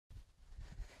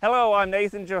Hello, I'm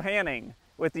Nathan Johanning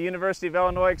with the University of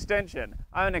Illinois Extension.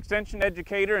 I'm an extension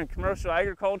educator in commercial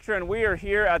agriculture, and we are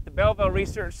here at the Belleville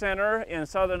Research Center in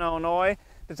Southern Illinois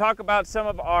to talk about some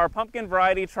of our pumpkin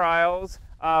variety trials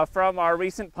from our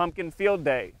recent pumpkin field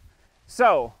day.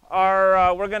 So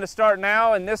we're going to start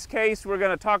now. In this case, we're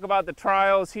going to talk about the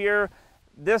trials here.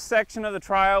 This section of the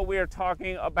trial, we are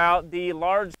talking about the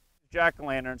large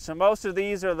jack-o'-lanterns. So most of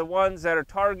these are the ones that are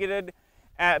targeted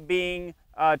at being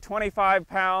 25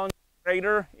 pounds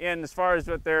greater in as far as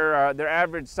with their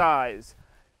average size.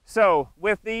 So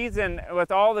with these and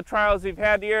with all the trials we've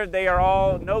had here, they are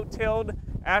all no-tilled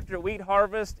after wheat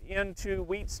harvest into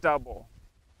wheat stubble.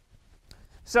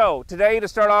 So today, to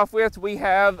start off with, we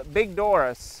have Big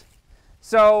Doris.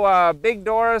 So Big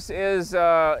Doris is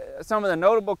some of the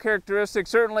notable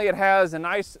characteristics. Certainly it has a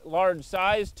nice large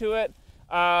size to it.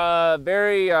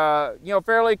 Very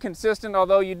fairly consistent,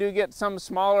 although you do get some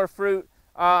smaller fruit.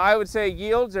 I would say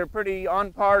yields are pretty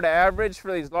on par to average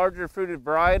for these larger fruited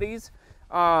varieties.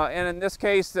 And in this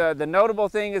case, the notable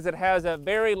thing is it has a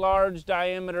very large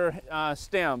diameter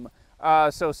stem.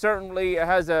 So certainly it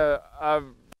has a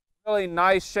really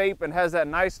nice shape and has that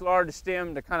nice large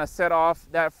stem to kind of set off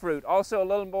that fruit. Also a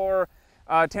little more,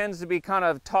 tends to be kind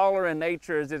of taller in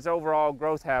nature as its overall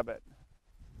growth habit.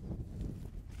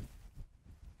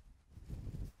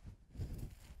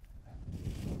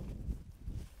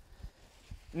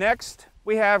 Next,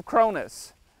 we have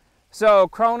Cronus. So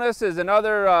Cronus is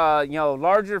another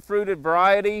larger fruited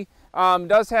variety.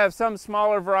 Does have some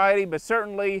smaller variety, but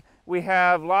certainly we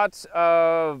have lots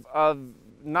of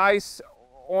nice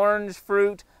orange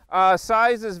fruit.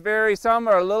 Sizes vary. Some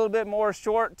are a little bit more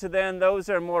short to then those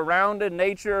are more rounded in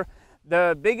nature.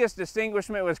 The biggest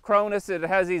distinguishment with Cronus is it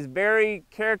has these very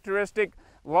characteristic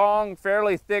long,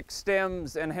 fairly thick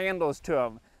stems and handles to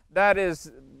them. That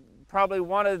is probably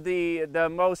one of the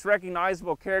most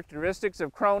recognizable characteristics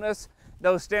of Cronus.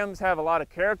 Those stems have a lot of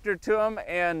character to them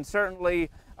and certainly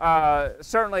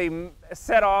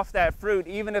set off that fruit.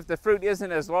 Even if the fruit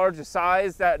isn't as large a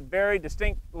size, that very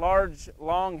distinct large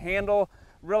long handle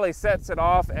really sets it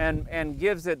off and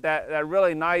gives it that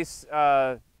really nice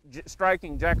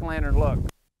striking jack-o'-lantern look.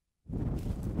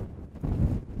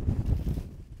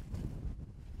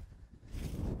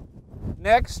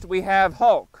 Next we have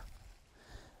Hulk.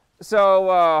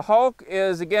 So Hulk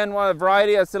is again one of the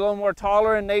variety that's a little more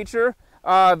taller in nature,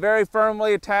 very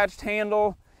firmly attached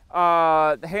handle.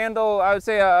 The handle, I would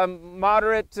say a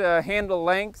moderate handle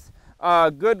length,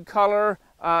 good color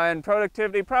and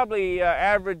productivity, probably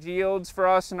average yields for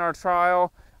us in our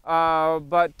trial,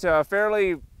 but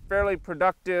fairly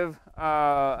productive,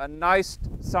 a nice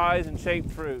size and shaped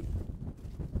fruit.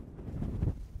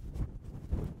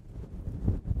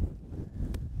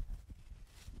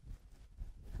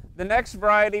 The next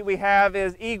variety we have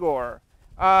is Igor.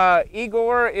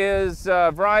 Igor is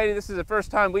a variety, this is the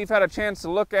first time we've had a chance to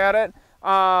look at it.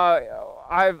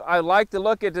 I like to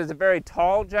look at it as a very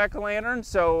tall jack-o'-lantern,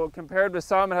 so compared with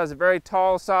some it has a very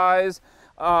tall size.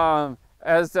 I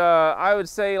would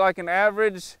say like an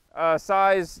average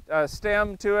size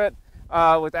stem to it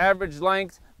with average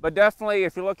length, but definitely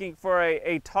if you're looking for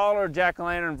a taller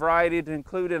jack-o'-lantern variety to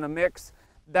include in a mix,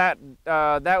 that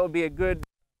would be a good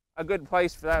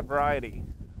place for that variety.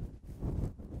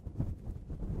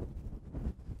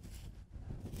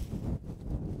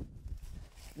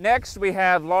 Next we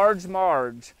have Large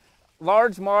Marge.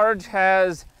 Large Marge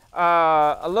has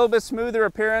a little bit smoother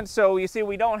appearance, so you see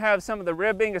we don't have some of the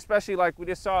ribbing, especially like we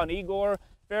just saw in Igor.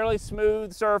 Fairly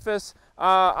smooth surface.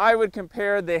 I would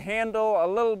compare the handle a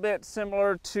little bit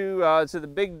similar to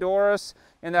the Big Doris,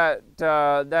 and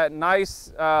that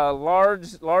nice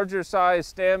larger size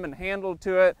stem and handle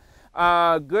to it.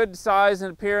 Good size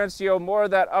and appearance, more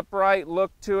of that upright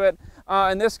look to it.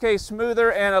 In this case,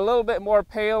 smoother and a little bit more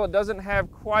pale. It doesn't have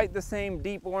quite the same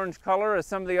deep orange color as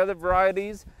some of the other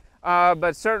varieties,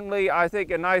 but certainly I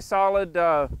think a nice solid,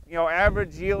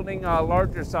 average yielding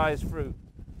larger size fruit.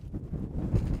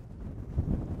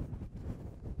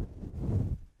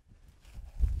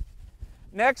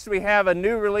 Next we have a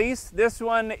new release. This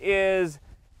one is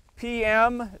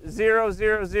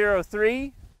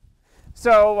PM0003.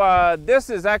 So this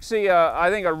is actually, I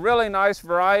think, a really nice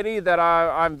variety that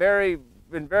I've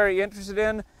been very interested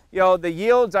in. The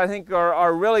yields I think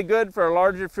are really good for a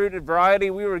larger fruited variety.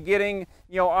 We were getting,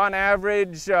 on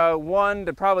average 1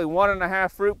 to probably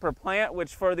 1.5 fruit per plant,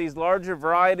 which for these larger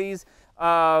varieties,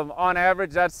 on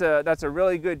average, that's a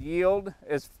really good yield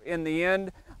in the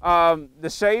end. The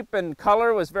shape and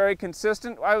color was very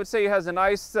consistent. I would say it has a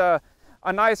nice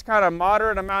kind of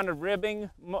moderate amount of ribbing,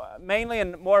 mainly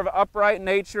in more of an upright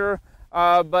nature.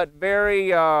 but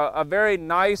a very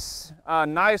nice,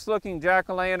 nice looking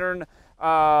jack-o'-lantern,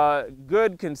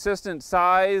 good consistent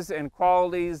size and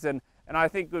qualities, and I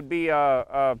think would be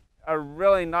a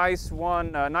really nice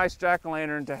one, a nice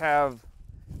jack-o'-lantern to have.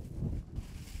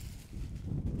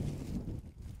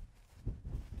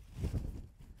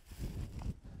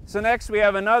 So next we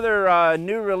have another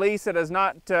new release that has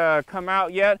not come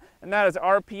out yet, and that is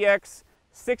RPX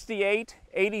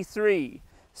 6883.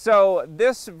 So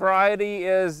this variety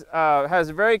has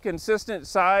a very consistent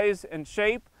size and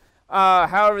shape.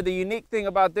 However, the unique thing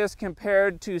about this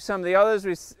compared to some of the others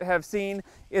we have seen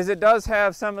is it does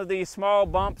have some of these small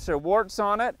bumps or warts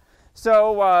on it.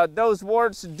 So those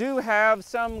warts do have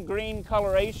some green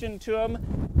coloration to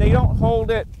them. They don't hold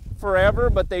it forever,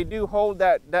 but they do hold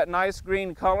that nice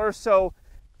green color. So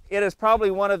it is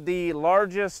probably one of the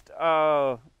largest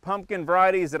pumpkin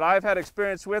varieties that I've had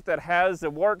experience with that has the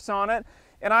warts on it.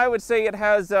 And I would say it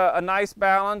has a nice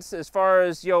balance as far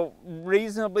as,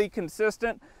 reasonably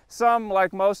consistent. Some,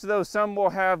 like most of those, some will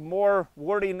have more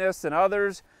wartiness than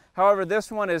others. However,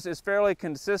 this one is fairly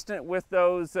consistent with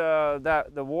those, the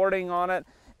warting on it.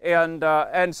 And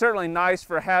certainly nice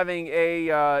for having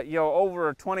a over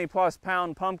a 20+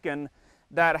 pound pumpkin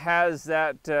that has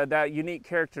that unique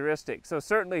characteristic. So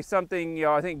certainly something,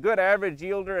 I think, good average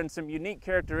yielder and some unique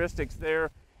characteristics there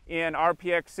in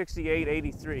RPX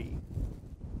 6883.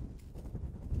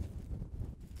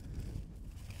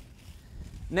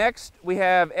 Next we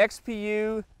have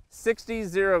XPU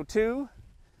 6002.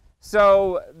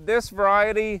 So this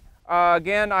variety,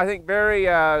 again, I think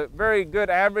very good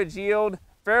average yield.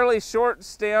 Fairly short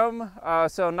stem,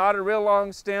 so not a real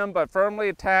long stem, but firmly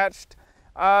attached.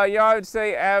 I would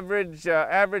say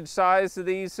average size to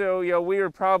these. So we were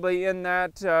probably in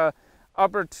that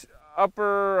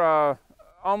upper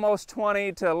almost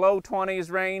 20 to low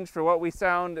 20s range for what we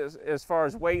found as far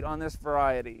as weight on this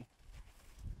variety.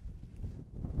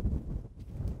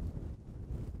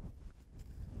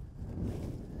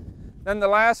 Then the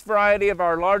last variety of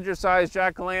our larger size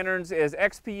jack-o'-lanterns is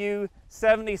XPU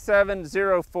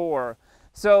 7704.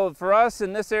 So for us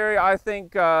in this area, I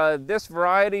think this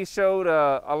variety showed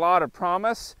a lot of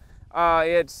promise.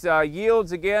 Its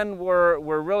yields again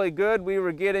were really good. We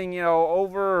were getting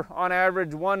over on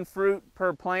average 1 fruit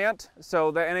per plant. So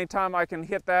that anytime I can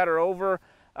hit that or over,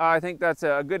 I think that's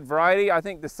a good variety. I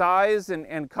think the size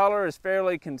and color is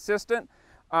fairly consistent.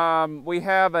 We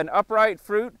have an upright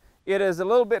fruit. It is a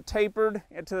little bit tapered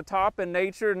to the top in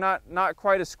nature, not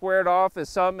quite as squared off as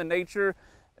some in nature.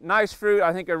 Nice fruit,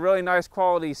 I think a really nice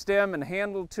quality stem and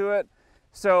handle to it.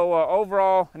 So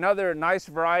overall, another nice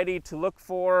variety to look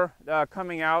for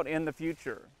coming out in the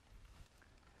future.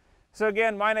 So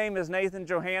again, my name is Nathan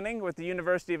Johanning with the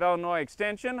University of Illinois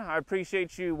Extension. I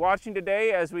appreciate you watching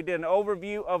today as we did an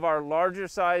overview of our larger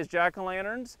size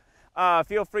jack-o'-lanterns.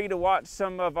 Feel free to watch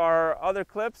some of our other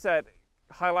clips that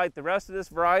highlight the rest of this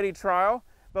variety trial.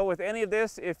 But with any of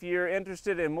this, if you're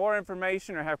interested in more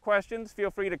information or have questions,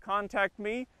 feel free to contact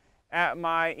me at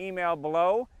my email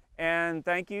below. And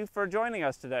thank you for joining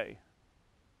us today.